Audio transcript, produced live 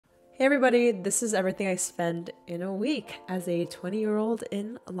Hey everybody, this is everything I spend in a week as a 20-year-old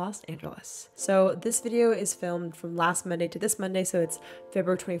in Los Angeles. So this video is filmed from last Monday to this Monday, so it's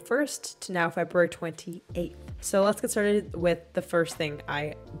February 21st to now February 28th. So let's get started with the first thing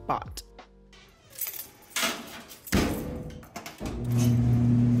I bought.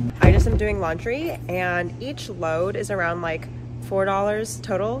 I just am doing laundry and each load is around like $4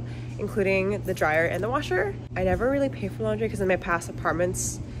 total, including the dryer and the washer. I never really pay for laundry because in my past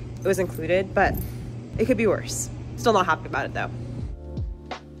apartments it was included, but it could be worse. Still not happy about it though.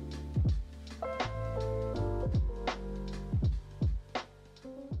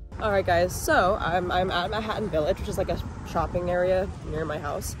 Alright guys, so I'm at Manhattan Village, which is like a shopping area near my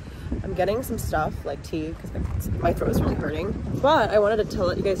house. I'm getting some stuff like tea because my throat is really hurting. But I wanted to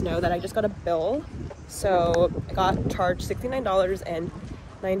let you guys know that I just got a bill. So I got charged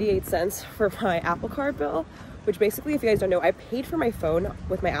 $69.98 for my Apple Card bill, which basically, if you guys don't know, I paid for my phone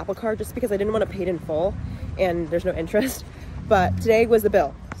with my Apple Card just because I didn't want to pay it in full and there's no interest. But today was the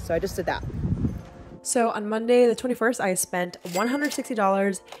bill, so I just did that. So on Monday the 21st, I spent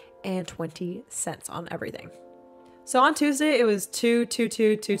 $160.20 on everything. So on Tuesday, it was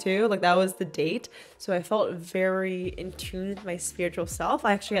 2/2/2/2/2, like that was the date. So I felt very in tune with my spiritual self.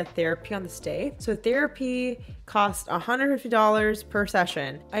 I actually had therapy on this day. So therapy cost $150 per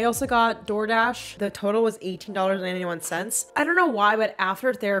session. I also got DoorDash. The total was $18.91. I don't know why, but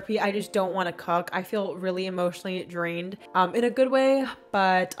after therapy, I just don't want to cook. I feel really emotionally drained in a good way,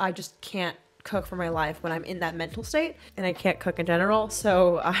 but I just can't cook for my life when I'm in that mental state, and I can't cook in general,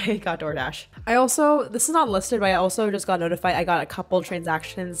 so I got DoorDash. I also, this is not listed, but I also just got notified I got a couple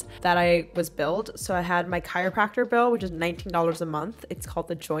transactions that I was billed. So I had my chiropractor bill, which is $19 a month. It's called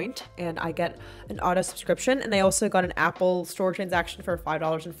The Joint, and I get an auto subscription, and I also got an Apple Store transaction for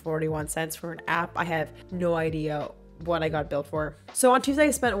 $5.41 for an app. I have no idea what I got billed for. So on Tuesday, I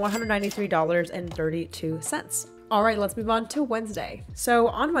spent $193.32. All right, let's move on to Wednesday. So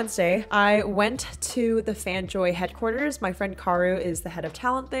on Wednesday, I went to the FanJoy headquarters. My friend Karu is the head of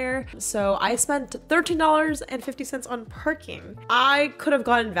talent there. So I spent $13.50 on parking. I could have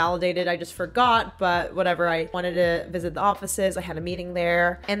gotten validated, I just forgot, but whatever. I wanted to visit the offices. I had a meeting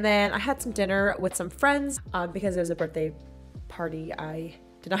there. And then I had some dinner with some friends because it was a birthday party. I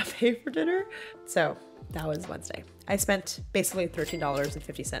did not pay for dinner. So that was Wednesday. I spent basically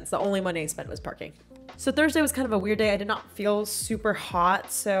 $13.50. The only money I spent was parking. So Thursday was kind of a weird day. I did not feel super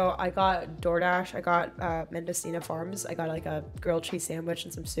hot, so I got DoorDash. I got Mendocino Farms. I got like a grilled cheese sandwich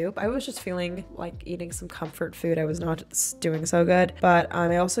and some soup. I was just feeling like eating some comfort food. I was not doing so good. But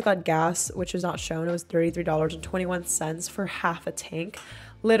I also got gas, which was not shown. It was $33.21 for half a tank.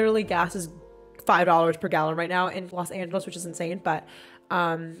 Literally, gas is $5 per gallon right now in Los Angeles, which is insane. But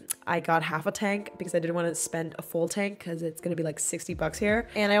I got half a tank because I didn't want to spend a full tank because it's going to be like 60 bucks here.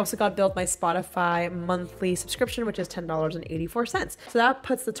 And I also got billed my Spotify monthly subscription, which is $10.84. So that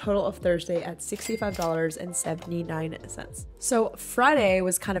puts the total of Thursday at $65.79. So Friday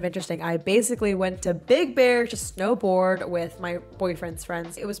was kind of interesting. I basically went to Big Bear to snowboard with my boyfriend's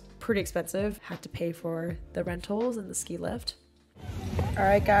friends. It was pretty expensive. Had to pay for the rentals and the ski lift. All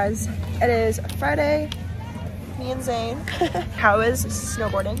right, guys, it is Friday. Me and Zane. How is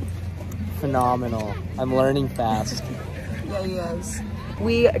snowboarding? Phenomenal. I'm learning fast. Yeah, he is.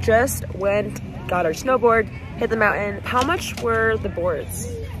 We just got our snowboard, hit the mountain. How much were the boards?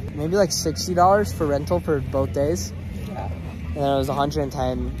 Maybe like $60 for rental for both days. Yeah. And then it was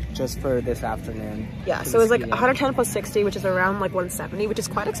 $110 just for this afternoon. Yeah, so it was like $110 plus $60, which is around like $170, which is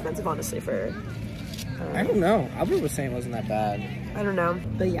quite expensive, honestly, for... I don't know. Albert was saying it wasn't that bad. I don't know.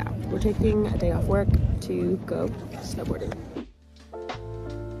 But yeah, we're taking a day off work to go snowboarding.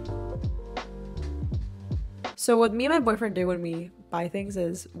 So what me and my boyfriend do when we buy things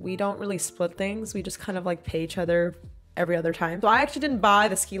is we don't really split things. We just kind of like pay each other every other time. So I actually didn't buy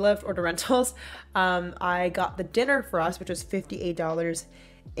the ski lift or the rentals. I got the dinner for us, which was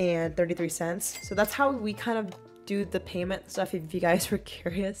 $58.33. So that's how we kind of do the payment stuff, if you guys were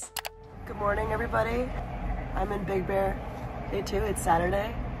curious. Good morning, everybody. I'm in Big Bear, day 2. It's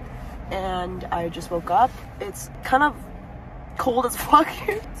Saturday, and I just woke up. It's kind of cold as fuck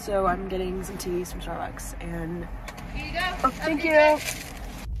here, so I'm getting some teas from Starbucks. And here you go. Oh, thank you.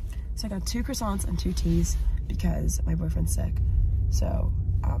 So I got 2 croissants and 2 teas because my boyfriend's sick. So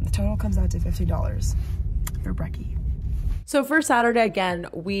the total comes out to $50 for brekkie. So for Saturday, again,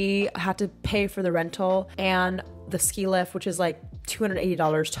 we had to pay for the rental and the ski lift, which is like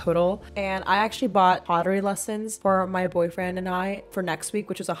 $280 total. And I actually bought pottery lessons for my boyfriend and I for next week,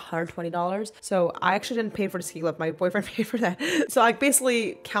 which was $120. So I actually didn't pay for the ski lift. My boyfriend paid for that. So I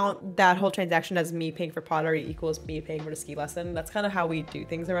basically count that whole transaction as me paying for pottery equals me paying for the ski lesson. That's kind of how we do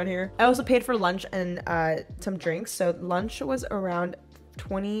things around here. I also paid for lunch and some drinks. So lunch was around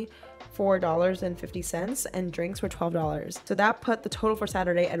 $24.50 and drinks were $12. So that put the total for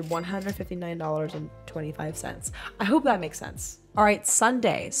Saturday at $159.25. I hope that makes sense. All right,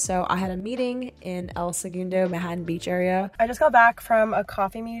 Sunday. So I had a meeting in El Segundo, Manhattan Beach area. I just got back from a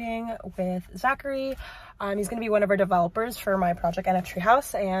coffee meeting with Zachary. He's going to be one of our developers for my project NF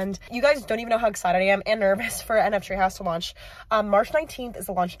Treehouse, and you guys don't even know how excited I am and nervous for NF Treehouse to launch. March 19th is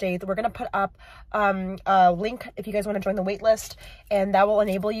the launch date. We're going to put up a link if you guys want to join the wait list, and that will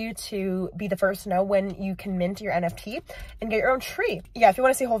enable you to be the first to know when you can mint your NFT and get your own tree. Yeah, if you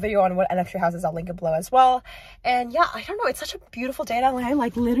want to see a whole video on what NF Treehouse is, I'll link it below as well. And yeah, I don't know, it's such a beautiful day in LA.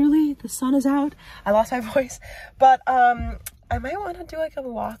 Like literally the sun is out. I lost my voice, but I might want to do like a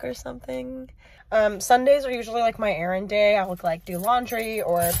walk or something. Sundays are usually like my errand day. I would like do laundry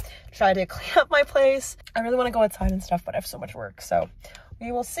or try to clean up my place. I really want to go outside and stuff, but I have so much work. So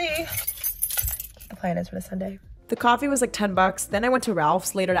we will see what the plan is for the Sunday. The coffee was like 10 bucks. Then I went to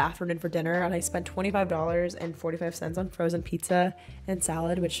Ralph's later that afternoon for dinner and I spent $25.45 on frozen pizza and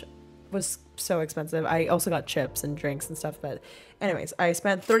salad, which was so expensive. I also got chips and drinks and stuff, but anyways, I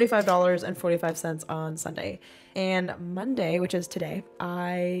spent $35.45 on Sunday. And Monday, which is today,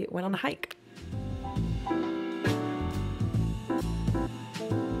 I went on a hike.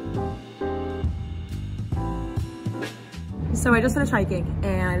 So I just finished hiking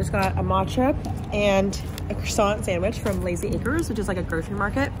and I just got a matcha and a croissant sandwich from Lazy Acres, which is like a grocery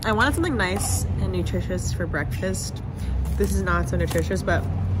market. I wanted something nice and nutritious for breakfast. This is not so nutritious, but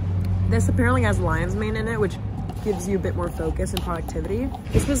this apparently has lion's mane in it, which gives you a bit more focus and productivity.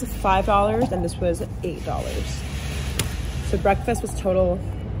 This was $5 and this was $8. So breakfast was total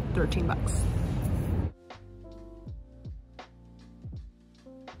 13 bucks.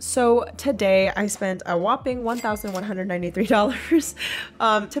 So today I spent a whopping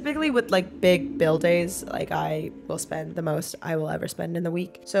 $1,193. Typically with like big bill days, like I will spend the most I will ever spend in the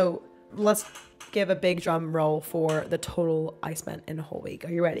week. So let's give a big drum roll for the total I spent in a whole week.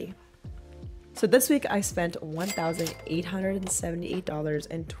 Are you ready? So this week I spent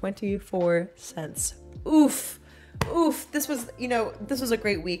 $1,878.24. Oof. Oof, this was, you know, this was a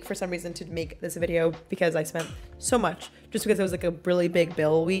great week for some reason to make this video because I spent so much just because it was like a really big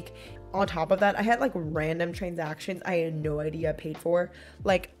bill week. On top of that, I had like random transactions I had no idea I paid for.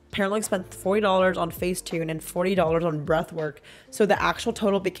 Like apparently I spent $40 on Facetune and $40 on breathwork. So the actual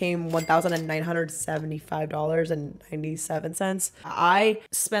total became $1,975.97. I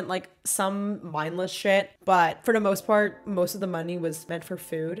spent like some mindless shit, but for the most part, most of the money was meant for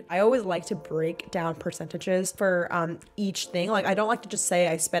food. I always like to break down percentages for each thing. Like I don't like to just say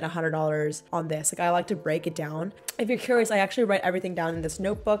I spent $100 on this. Like I like to break it down. If you're curious, I actually write everything down in this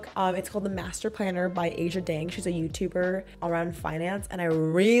notebook. It's called The Master Planner by Asia Dang. She's a YouTuber around finance, and I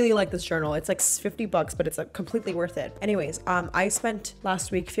really like this journal. It's like 50 bucks, but it's completely worth it. Anyways, I spent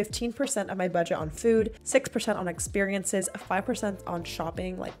last week 15% of my budget on food, 6% on experiences, 5% on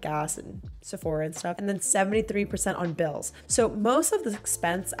shopping like gas and Sephora and stuff, and then 73% on bills. So most of the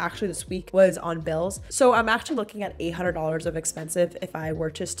expense actually this week was on bills. So I'm actually looking at $800 of expensive if I were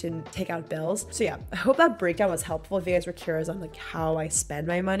just to take out bills. So yeah, I hope that breakdown was helpful. If you guys were curious on like how I spend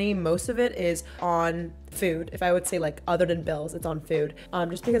my money, most of it is on food. If I would say like other than bills, it's on food.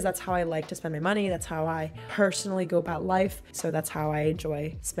 Just because that's how I like to spend my money. That's how I personally go about life. So that's how I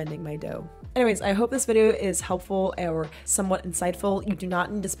enjoy spending my dough. Anyways, I hope this video is helpful or somewhat insightful. You do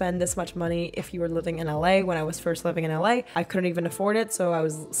not need to spend this much money if you were living in LA. When I was first living in LA, I couldn't even afford it. So I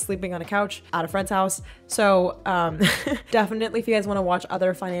was sleeping on a couch at a friend's house. So definitely if you guys want to watch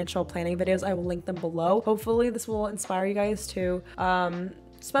other financial planning videos, I will link them below. Hopefully this will inspire you guys to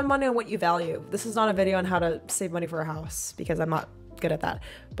spend money on what you value. This is not a video on how to save money for a house because I'm not good at that,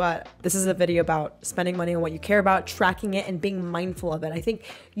 but this is a video about spending money on what you care about, tracking it, and being mindful of it. I think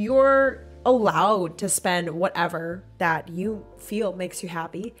you're allowed to spend whatever that you feel makes you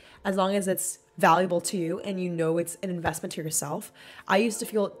happy as long as it's valuable to you and you know it's an investment to yourself. I used to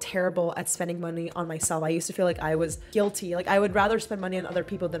feel terrible at spending money on myself. I used to feel like I was guilty. Like I would rather spend money on other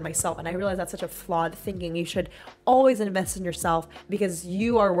people than myself. And I realized that's such a flawed thinking. You should always invest in yourself because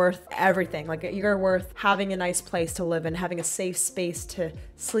you are worth everything. Like you're worth having a nice place to live in, having a safe space to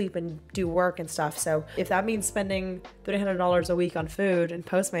sleep and do work and stuff. So if that means spending $300 a week on food and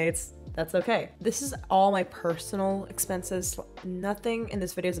Postmates, that's okay. This is all my personal expenses. Nothing in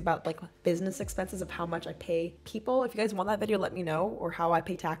this video is about like business expenses of how much I pay people. If you guys want that video, let me know, or how I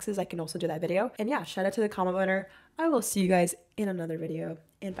pay taxes. I can also do that video. And yeah, shout out to the comment winner. I will see you guys in another video,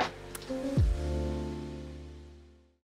 and bye.